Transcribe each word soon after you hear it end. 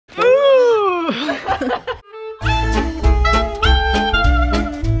Hello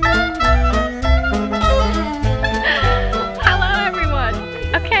everyone.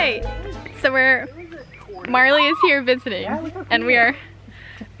 Okay, so Marley is here visiting, and we are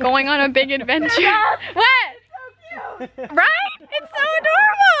going on a big adventure. What? So cute. Right? It's so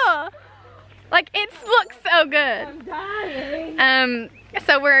adorable. Like, it looks so good. I'm dying.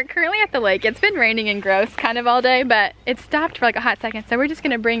 So we're currently at the lake. It's been raining and gross kind of all day, but it stopped for like a hot second. So we're just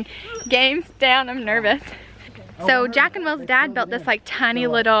gonna bring games down. I'm nervous. So Jack and Will's dad built this like tiny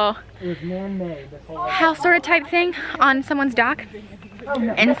little house sort of type thing on someone's dock.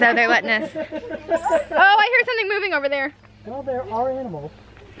 And so they're letting us. Oh, I heard something moving over there. Well, there are animals.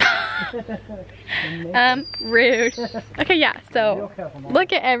 Rude. Okay, yeah, so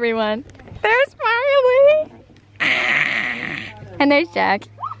look at everyone. There's Marley. And there's Jack.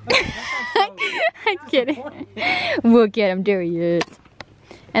 I'm kidding. We'll get him, do it.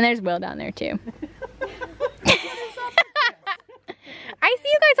 And there's Will down there too. I see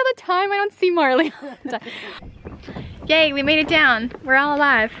you guys all the time. I don't see Marley all the time. Yay, we made it down. We're all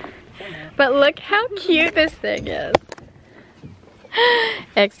alive. But look how cute this thing is.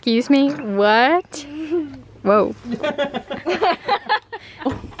 Excuse me, what? Whoa.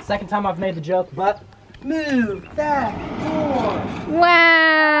 Second time I've made the joke, but move that door.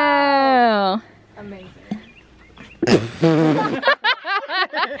 Wow. Amazing.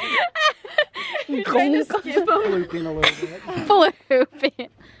 Trying to skip looping a little bit. Flooping.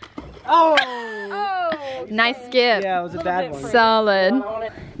 Oh! Nice skip. Yeah, it was a bad one. Solid.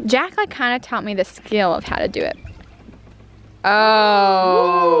 Jack like kind of taught me the skill of how to do it.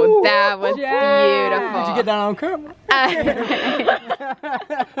 Oh, Woo! that was beautiful. Did you get that on camera?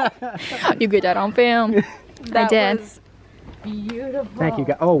 You get that on film. I did. Was beautiful. Thank you,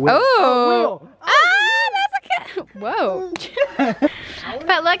 guys. Oh, Will. Oh. That's a good. Whoa.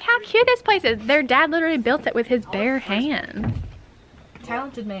 But look how cute this place is. Their dad literally built it with his bare hands.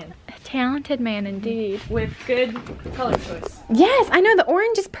 Talented man. A talented man indeed. With good color choice. Yes, I know, the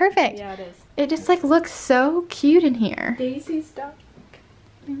orange is perfect. Yeah, it is. It just like looks so cute in here. Daisy stuff.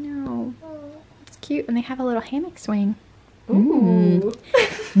 I know. It's cute, and they have a little hammock swing. Ooh.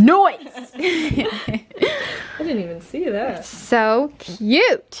 Noise! I didn't even see that. So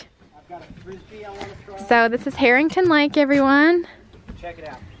cute. I've got a frisbee I want to try. So this is Harrington Lake, everyone. Check it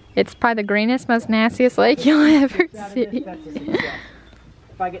out. It's probably the greenest, most nastiest lake you'll ever see.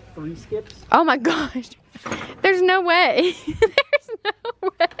 If I get 3 skips. Oh my gosh. There's no way. There's no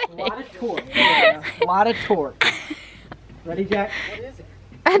way. A lot of torque. Yeah, a lot of torque. Ready, Jack? What is it?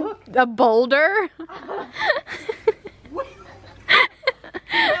 A boulder?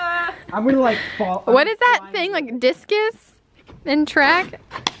 I'm gonna like fall. What is that thing? Like discus in track?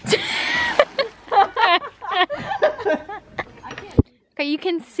 Okay, you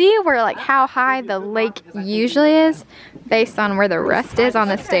can see where like how high the lake usually is based on where the rust is on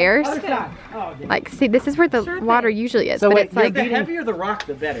the stairs. Like, see, this is where the water usually is, So but wait, it's like the heavier the rock,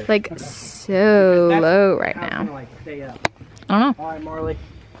 the better. like so low right now. Like stay up. I don't know. All right, Marley.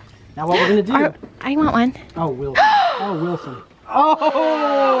 Now what we're gonna do? I want one. Oh, Wilson. Oh, Wilson.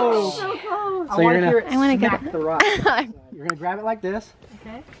 Oh! So close. So you're gonna I wanna get smack it. the rock. You're gonna grab it like this.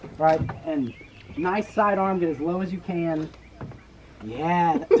 Okay. Right, and nice sidearm, get as low as you can.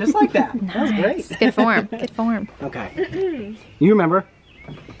 Yeah, just like that. That was great. Good form. Good form. Okay. You remember.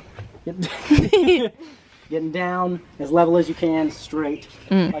 Getting down as level as you can, straight.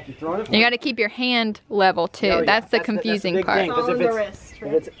 Like you're throwing it. You got to keep your hand level too. Oh, yeah. That's the That's confusing big part. thing, 'cause All if in the it's- wrist, If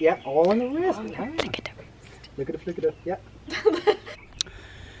right? it's, yeah, all in the wrist. Look at it, yep.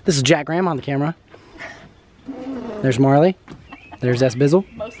 This is Jack Graham on the camera. There's Marley. There's S. Bizzle.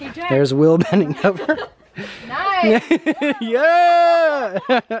 Mostly Jack. There's Will bending over. Nice. Yeah!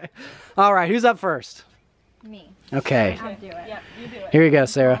 All right, who's up first? Me. Okay. I'll do it. Yep, you do it. Here you go,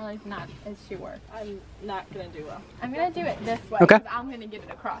 Sarah. Molly's not as she works. I'm not gonna do well. I'm gonna do it this way. Okay. 'Cause I'm gonna get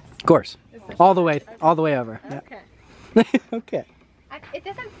it across. Of course. All the way over. Okay. Yeah. Okay. It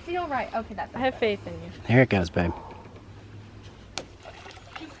doesn't feel right. Okay, that's. I have faith in you. Here it goes, babe.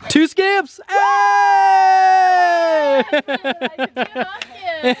 2 skips! Hey!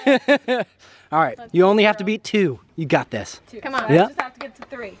 All right, you only have to beat 2. You got this. Come on. So Yeah. I just have to get to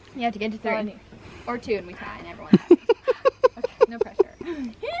 3. You have to get to 3. Funny. Or 2 and we tie and everyone's happy. Okay, no pressure.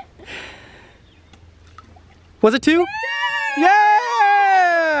 Was it 2?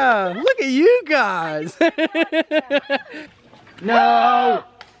 Yeah! Look at you guys. No!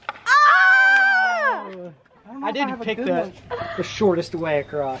 I didn't pick the shortest way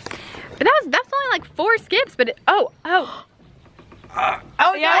across. But that's only like 4 skips, but oh.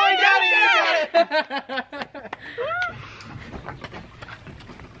 Oh yeah, you got it!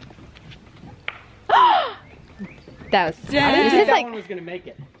 That was. I didn't This think is that like. one was gonna make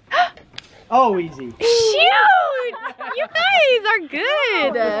it. Oh, easy. Shoot! You guys are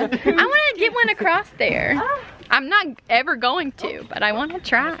good. I want to get one across there. I'm not ever going to, but I want to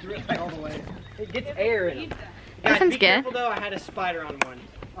try. All the way. It gets air in them. That sounds be good. careful though, I had a spider on one.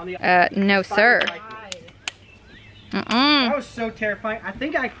 On the No, sir. That was so terrifying. I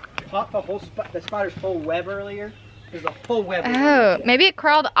think I popped the spider's whole web earlier. There's a whole web. Oh, maybe it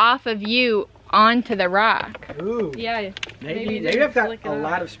crawled off of you onto the rock. Ooh. Yeah. Maybe I've got a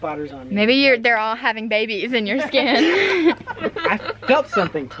lot of spiders on me. Maybe they're all having babies in your skin. I felt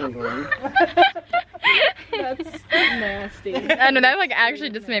something tingling. That's nasty. I know, that like actually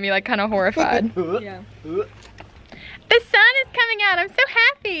just made me like kind of horrified. Yeah. The sun is coming out. I'm so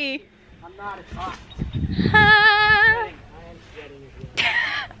happy. I'm not as hot.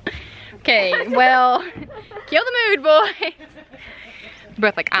 Okay, well, kill the mood, boys.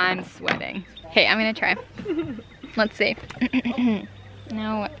 Both like, I'm sweating. Okay, I'm gonna try. Let's see.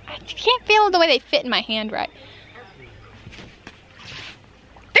 No, I can't feel the way they fit in my hand right.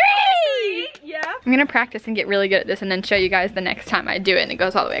 3! Yeah. I'm gonna practice and get really good at this and then show you guys the next time I do it and it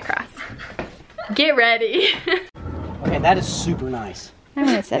goes all the way across. Get ready. Okay, that is super nice. I'm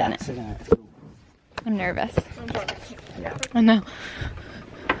gonna sit on it. Sit on it. It's cool. I'm nervous. I know.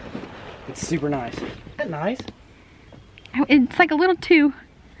 It's super nice. Isn't that nice? Oh, it's like a little too.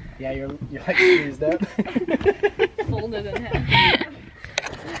 Yeah, you're like squeezed up. Folded in half.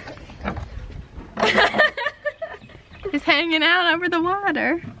 Just hanging out over the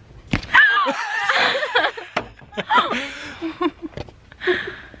water.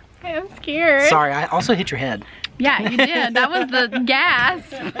 I'm scared. Sorry, I also hit your head. Yeah, you did. That was the gas.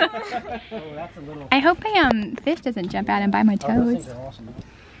 Oh, that's a little. I hope a fish doesn't jump out and bite my Oh, those toes. things are awesome.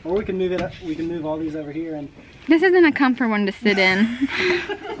 Or we can move it up. We can move all these over here, and This isn't a comfort one to sit in.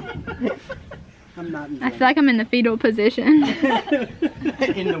 I'm not. I feel like I'm in the fetal position.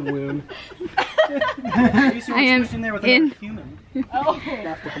 In the womb. You see I am in there with in- another human. Oh.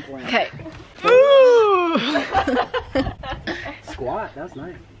 That's the complaint. Okay. Squat. That's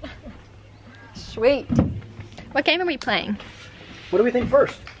nice. Sweet. What game are we playing? What do we think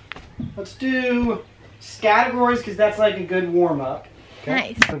first? Let's do categories because that's like a good warm up.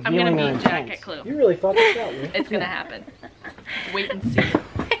 Nice. I'm gonna beat Jack at Clue. You really thought this out, man. It's gonna happen. Wait and see.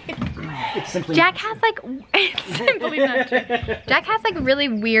 It's simply Jack has like, it's simply not true. Jack has like really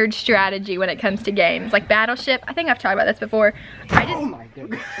weird strategy when it comes to games. Like Battleship, I think I've talked about this before. I just, Oh my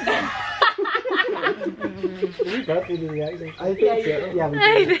goodness. Did we both do the exact same? I think so. Yeah, we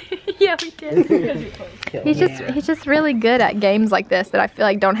did. yeah, we did. He's just really good at games like this that I feel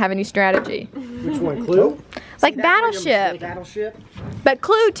like don't have any strategy. Which one? Clue? Like See, that's where you're Battleship. Battleship? But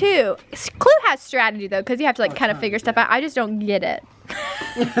Clue too. Clue has strategy though, because you have to like kind of figure stuff out. I just don't get it.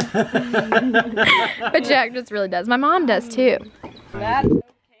 But Jack just really does. My mom does too. That's okay.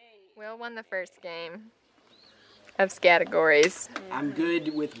 Will won the first game of categories. I'm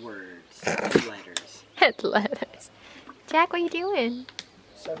good with words. Letters. And letters. Jack, what are you doing?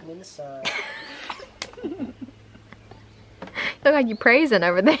 Soaking in the sun. Look like you praising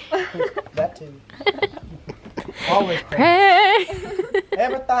over there. That too. Always Pray.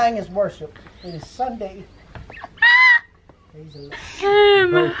 Everything is worship. It is Sunday. Praise the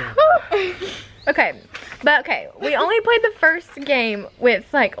Lord. Okay, but okay, we only played the first game with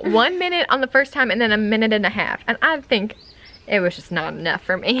like 1 minute on the first time and then 1.5 minutes. And I think it was just not enough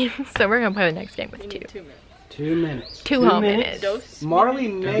for me. So we're gonna play the next game with 2. 2 minutes. 2 minutes. 2 whole minutes. Marley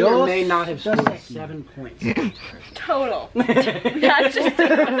may or may not have scored 7 points. Total. Not just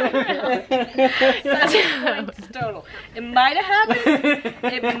total. It might have happened.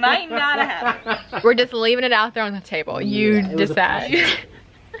 It might not have happened. We're just leaving it out there on the table. You Yeah, it was a decide.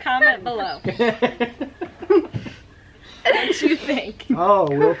 Comment below. What you think? Oh,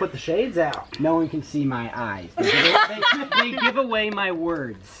 we'll put the shades out. No one can see my eyes. They give away my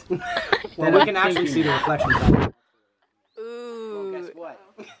words. Well, we can actually see the reflections of it. Ooh. Guess what?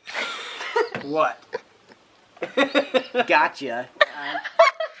 What? Gotcha.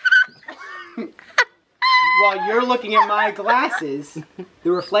 While you're looking at my glasses,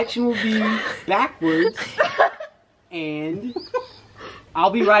 the reflection will be backwards, and I'll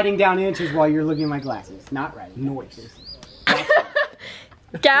be writing down answers while you're looking at my glasses. Not writing, noises.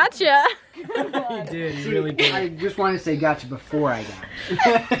 Gotcha. You did, you really did. I just wanted to say gotcha before I got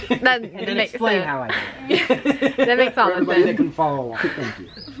it. That And then makes explain sense. how I did it. That makes all For the everybody that sense. can follow along. Thank you.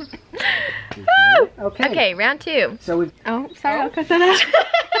 Okay. Okay, round 2. So we. Oh, sorry, I'll cut that out.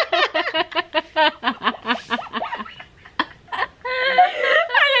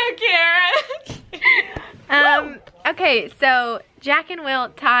 I don't care. Okay, so Jack and Will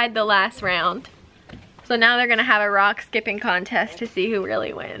tied the last round. So So now they're gonna have a rock skipping contest to see who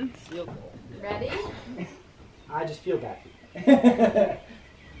really wins. Ready? I just feel bad.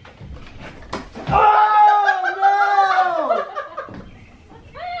 Oh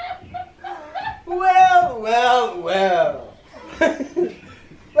no! Well.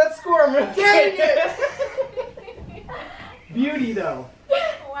 Let's score him. Dang it! Beauty though.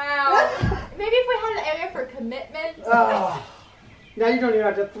 Wow. Maybe if we had an area for commitment. Oh. Now you don't even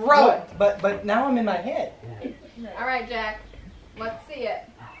have to throw it. But now I'm in my head. All right, Jack. Let's see it.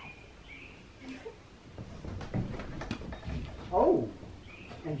 Oh.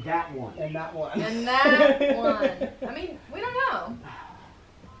 And that one. And that one. And that one. I mean, we don't know.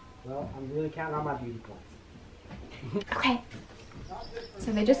 Well, I'm really counting on my beauty points. Okay.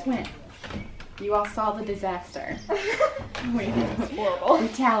 So they just went. You all saw the disaster. Horrible. We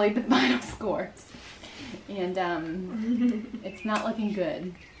tallied the final scores. And it's not looking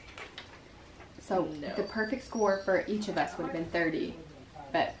good. So the perfect score for each of us would have been 30.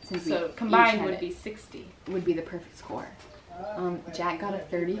 But since we combined each had would it, be 60. would be the perfect score. Jack got a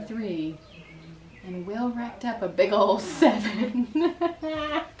 33. And Will racked up a big old 7.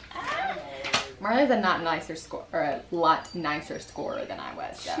 Marli's a not nicer score, or a lot nicer scorer than I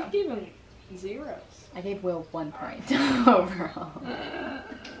was, She though. gave him zeros. I gave Will 1 point overall.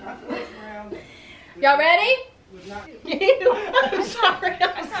 Y'all ready? I'm sorry.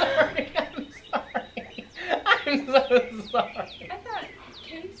 I'm so sorry. I thought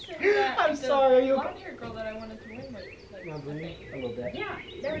Kate said that I'm sorry. the blonde-haired girl that I wanted to win was A little bit. Yeah,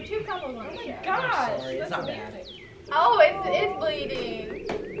 there were 2 couples on the show. gosh, sorry, it's that's not bad. amazing. Oh, it's bleeding.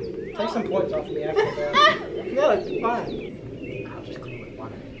 Take some points off of me after that. No, it's fine. I'll just clean with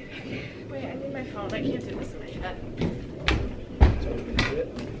water. Wait, I need my phone. I can't do this in my head. So we can do it.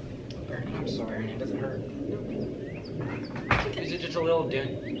 I'm sorry. It doesn't hurt. Is it just a little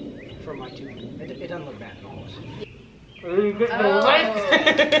dent from my tooth? It doesn't look bad at all. Oh.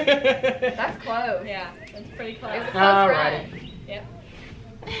 That's close. Yeah, that's pretty close. It was a close Alrighty. run. Yep.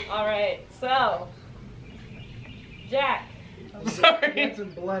 All right, so Jack. I'm sorry. Get some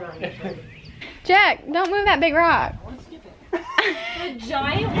blood on your face. Jack, don't move that big rock. The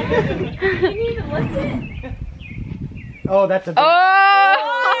giant one? You didn't even lift it? Oh, that's a big. Oh!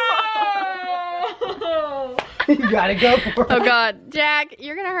 Oh! You gotta go for it. Oh God, Jack,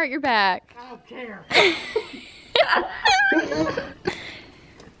 you're gonna hurt your back. I don't care.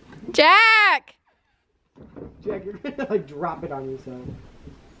 Jack! Jack, you're gonna like drop it on yourself.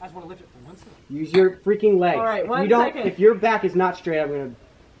 I just want to lift it from one side. Use your freaking leg. All right, If one you don't, second. if your back is not straight, I'm gonna.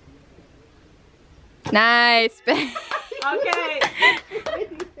 Nice. Okay.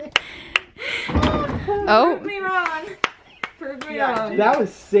 Oh. Prove me wrong. Prove me Yeah, wrong. That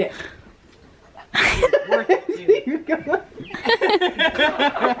was sick. Work it, dude. You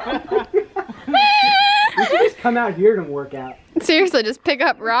should just come out here to work out. Seriously, just pick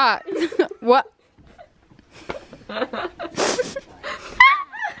up rocks. What?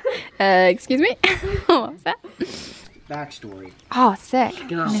 Excuse me? What was that? Backstory. Oh, sick.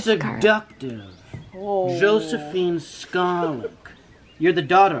 Seductive. Josephine Scarlick. You're the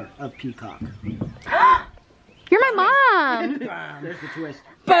daughter of Peacock. You're my mom. There's the twist.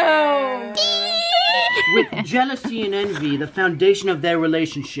 Boom. With jealousy and envy, the foundation of their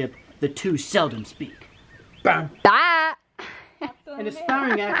relationship, the two seldom speak. Bam. That. An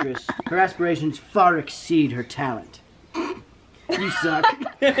aspiring actress, her aspirations far exceed her talent. You suck.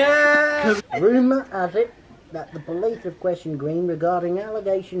 Rumor has it that the police have questioned Green regarding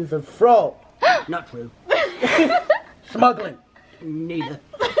allegations of fraud. Not true. Smuggling. Neither.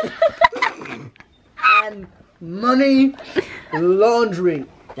 And money laundering.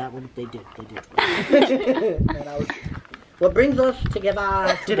 That one they did. What brings us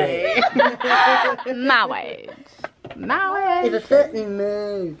together today My way. is a certain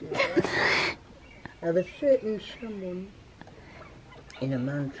murder of a certain someone in a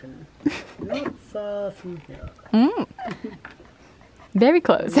mansion not far from here. Mm. Very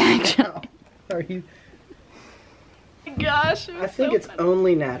close, actually. Are you? Gosh. I think it's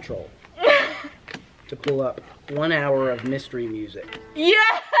only natural to pull up 1 hour of mystery music Yeah.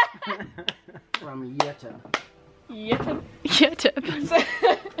 From Yetta. Yitip. YouTube.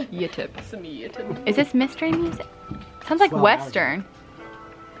 YouTube. Some yitip. Is this mystery music? Sounds like 12 Western.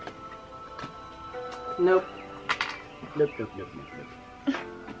 Nope. Nope.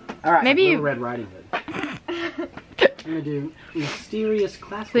 Alright, Maybe Little you- Red Riding Hood. I'm gonna do mysterious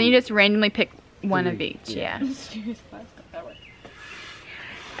classical. So then you just randomly pick one of Three, each, yeah. yeah. Serious classical. That works.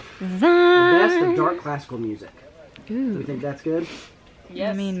 the best of dark classical music. Do you Ooh. think that's good?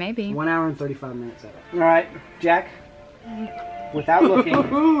 Yes. I mean, maybe. 1 hour and 35 minutes of it. Alright, Jack, without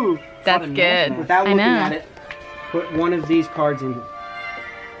looking, That's good. without I looking know. at it, put one of these cards in.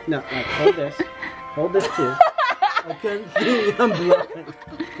 No, like hold this. Hold this too. I couldn't see. I'm blind.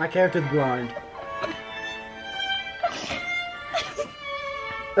 My character's blind.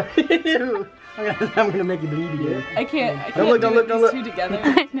 I'm gonna make you bleed again. I can't Don't look, do don't look, don't these look. two together.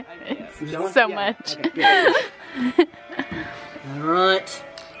 I know. Don't- So yeah, much. okay, good. Alright.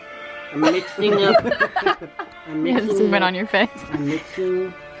 I'm mixing up. I'm Yeah, mixing zoom in up. on your face. I'm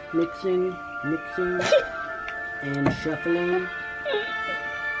mixing, and shuffling.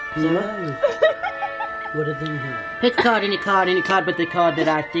 No. What is in here? Pick any card but the card that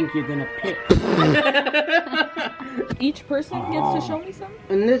I think you're gonna pick. Each person gets to show me something?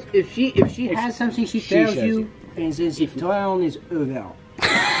 And this, if she has something, she tells you, and says if turn is over.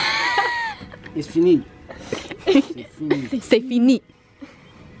 It's fini. C'est fini. C'est fini.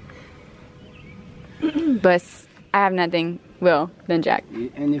 But I have nothing. Well, then Jack.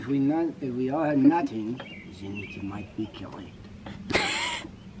 And if we all have nothing, then it might be correct.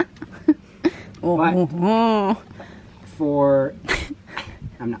 Oh. For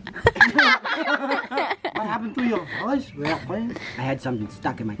I'm not. What happened to your voice? I had something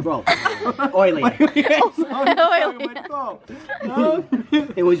stuck in my throat. Oily.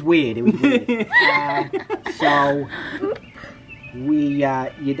 It was weird. So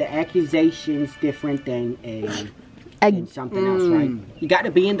the accusation's different than something else, right? You got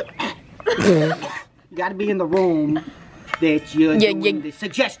to be in the room that you're doing the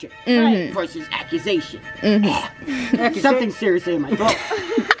suggestion versus accusation. Something seriously in my throat.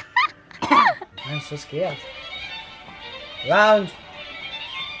 I'm so scared. Round.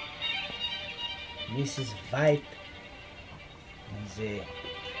 Mrs. White.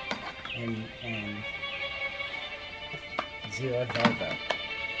 And the revolver.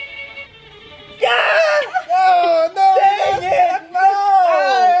 Oh, no! Dang it! No!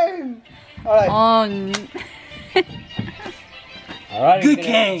 Alright. Alright, good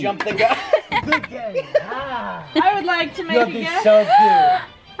game. Jump the gun. Good game. I would like to make a guess. So good.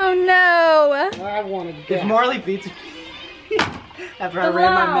 Oh no! I wanted to guess. Marley beats me. After I The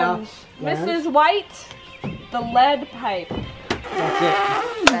ran my lounge. mouth. Mrs. White, the lead pipe. That's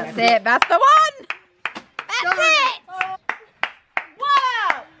it. That's it. That's the one. That's it.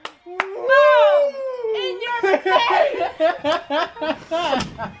 Wow! Boom! In your face!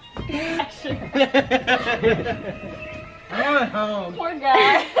 I'm at home. Poor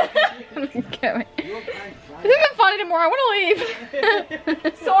guy. I'm going. This isn't fun anymore. I want to leave.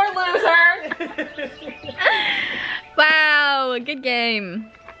 Sore loser. Wow, good game.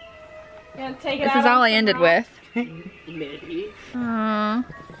 Gonna take it This out is all on I ended camera. with. Aww.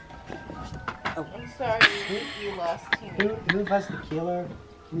 I'm sorry you lost Tina. Who was the killer?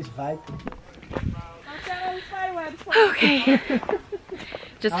 Miss Vibe? Okay.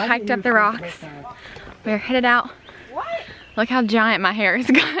 Just hiked up the rocks. We're headed out. What? Look how giant my hair has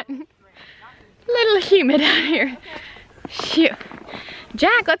gotten. Little humid out here. Shoot.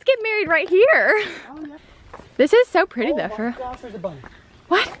 Jack, let's get married right here. This is so pretty though. For Gosh, there's a bunny.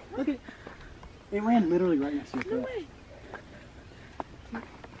 what? Look at it. It ran literally right next to your face.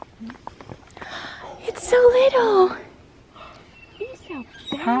 It's so little. He's so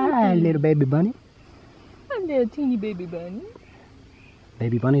Hi, little baby bunny. I'm little teeny baby bunny.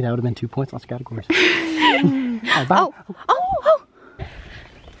 Baby bunny, that would have been 2 points. Lost categories. Oh.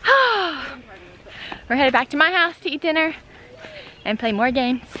 We're headed back to my house to eat dinner and play more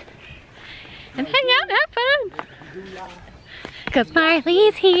games and hang out and have fun. Cause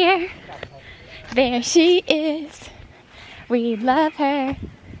Marley's here. There she is. We love her.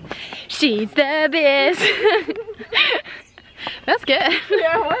 She's the best. That's good.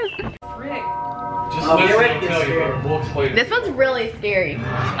 Yeah, it was. Just listen to tell you. We'll explain. This one's really scary.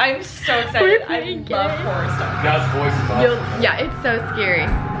 I'm so excited. I love horror stuff. God's voice is awesome. Yeah, it's so scary.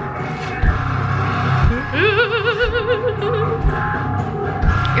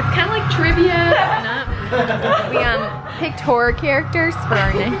 It's kind of like trivia. We picked horror characters for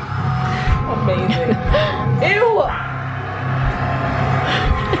our name. Amazing. Ew!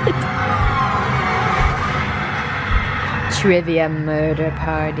 Trivia murder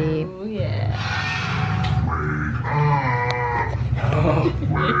party. Oh yeah.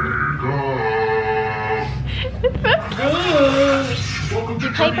 You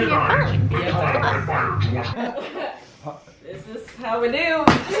play from your phone. This is how we do.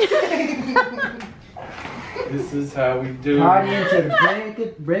 This is how we do. Party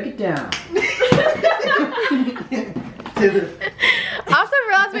until break it down. Also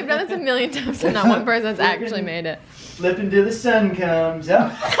realized we've done this a million times and not one person's actually made it. Flip until the sun comes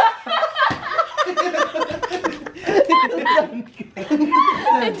up.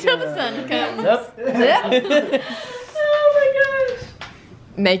 Until the sun comes. Yep. Oh my gosh.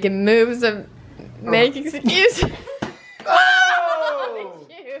 Making moves of making excuses. Oh!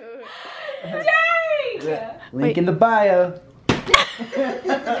 Dang! Link in the bio.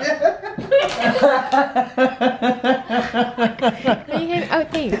 Oh,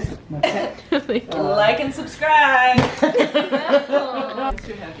 thanks. Like and subscribe. It's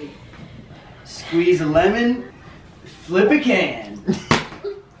too heavy. Squeeze a lemon, flip a can.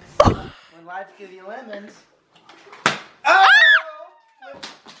 When life gives you lemons. Oh!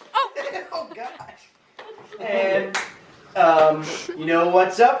 Oh gosh. And you know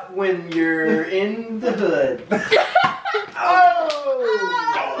what's up when you're in the hood. Oh!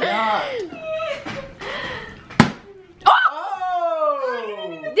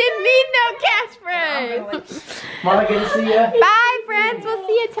 Didn't mean no catchphrase. Marla, good to see ya. Bye, friends. We'll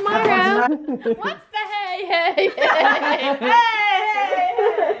see you tomorrow. What's the hey?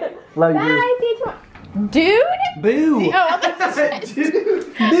 Love Bye. you. See you tomorrow. Dude? Boo. Oh, Dude.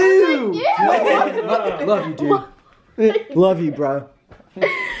 Boo. No, love you, dude. Love you, bro.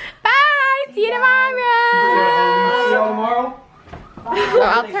 bye. See you tomorrow. See y'all tomorrow. Oh,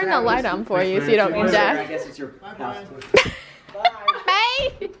 I'll turn the light on for you so you don't I die. guess it's your house.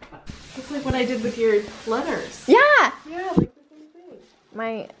 Bye. It's like what I did with your letters. Yeah. Yeah, like the same thing.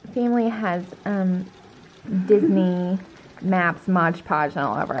 My family has Disney maps, Mod Podge on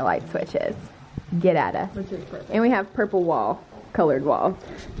all of our light switches. Get at us. And we have purple colored walls,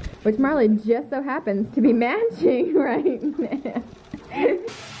 which Marley just so happens to be matching right now.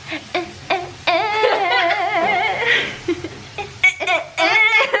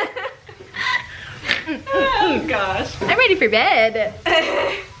 Oh gosh. I'm ready for bed.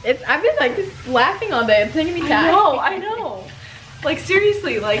 I've been like just laughing all day. It's making me tired. I know. Like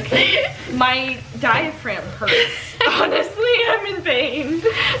seriously, like my diaphragm hurts. Honestly, I'm in pain.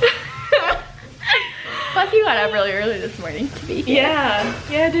 Plus you got up really early this morning to be here. Yeah,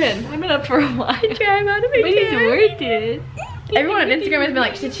 I did. I've been up for a while. Drive out of But it's worth it. Everyone on Instagram has been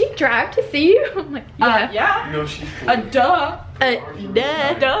like, "Did she drive to see you?" I'm like, "Yeah." Yeah. No, she's Duh.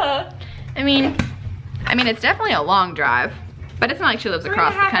 Duh. Duh. I mean, it's definitely a long drive, but it's not like she lives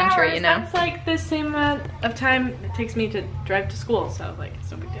across the 3.5 country, hours, you know. That's like the same amount of time it takes me to drive to school, so like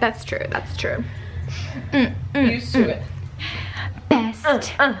it's no big deal. That's true. That's true. Used to it.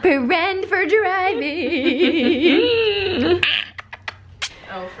 Best friend for driving.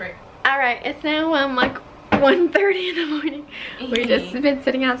 Oh, frick. All right, it's now like 1:30 in the morning. We just been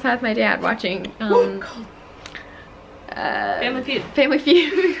sitting outside with my dad watching Family Feud. Family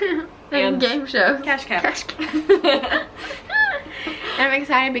Feud and And game shows. Cash Cab. And I'm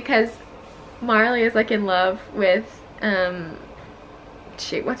excited because Marley is like in love with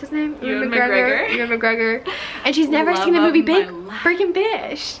shoot, what's his name? Ewan McGregor. Ewan McGregor. And she's never Love seen the movie of my Big life. Freaking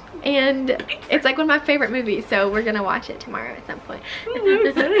Fish. And it's like one of my favorite movies, so we're gonna watch it tomorrow at some point.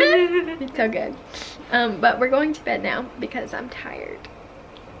 It's so good. But we're going to bed now because I'm tired.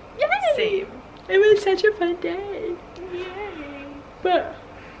 Yay! Same. It was such a fun day. Yay! But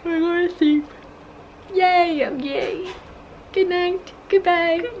we're going to sleep. Yay! Yay! Good night.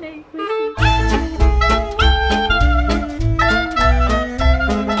 Goodbye. Good night.